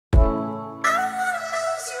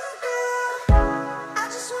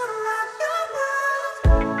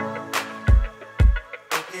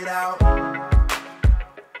out. Work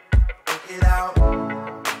it out.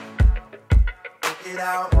 Work it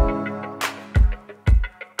out.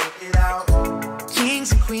 Work it out.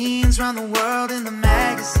 Kings and queens round the world in the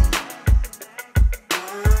magazine.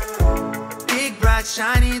 Big, bright,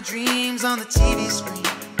 shiny dreams on the TV screen.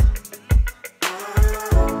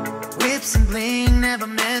 Whips and bling never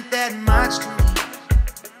meant that much to me.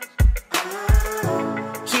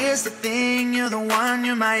 Here's the thing, you're the one,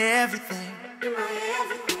 you're my everything. You're my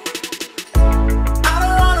everything. I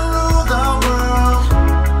don't wanna rule the world,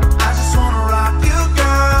 I just wanna rock you,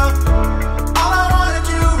 girl. All I wanna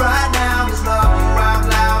do right now is love you out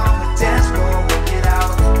loud on the dance floor, work it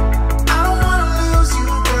out. I don't wanna lose you,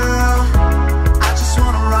 girl, I just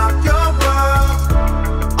wanna rock your world.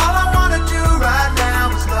 All I wanna do right now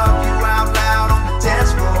is love you out loud on the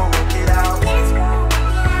dance floor, work it out. Work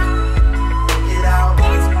it out.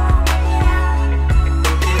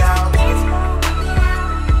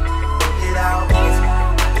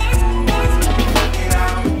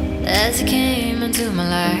 As you came into my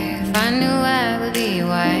life, I knew I would be your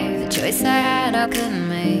wife. The choice I had, I couldn't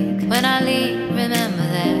make. When I leave, remember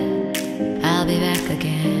that I'll be back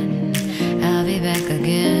again. I'll be back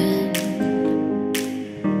again.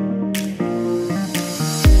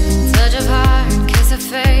 Touch of heart, kiss of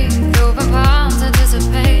faith, open palms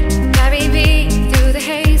anticipate. Carry me through the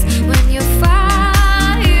haze when you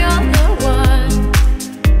find you're the one.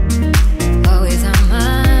 Always on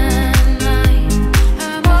my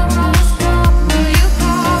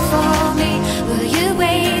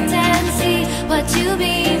you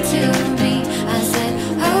mean to me. I said,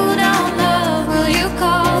 hold on, love, will you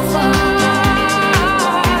call for?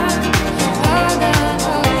 Hold on,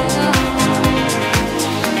 hold on.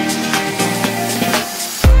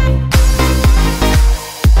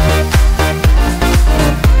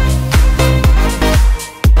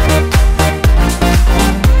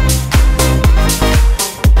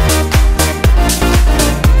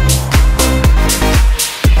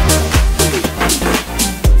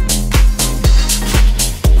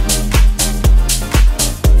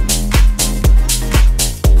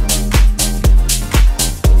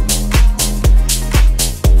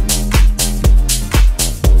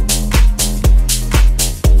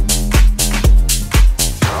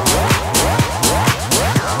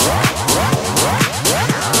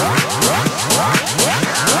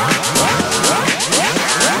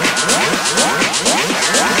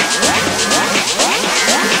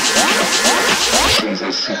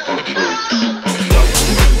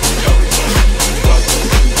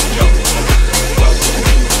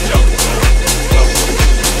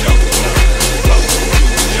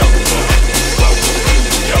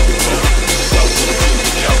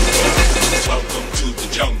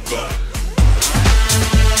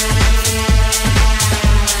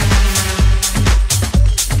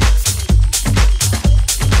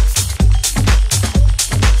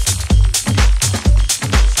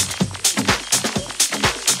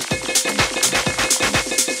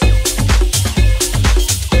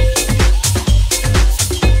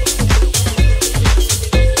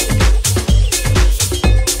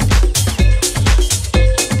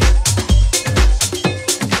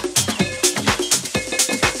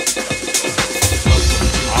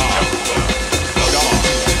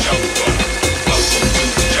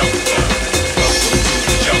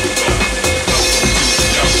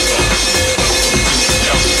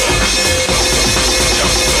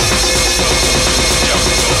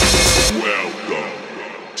 Well.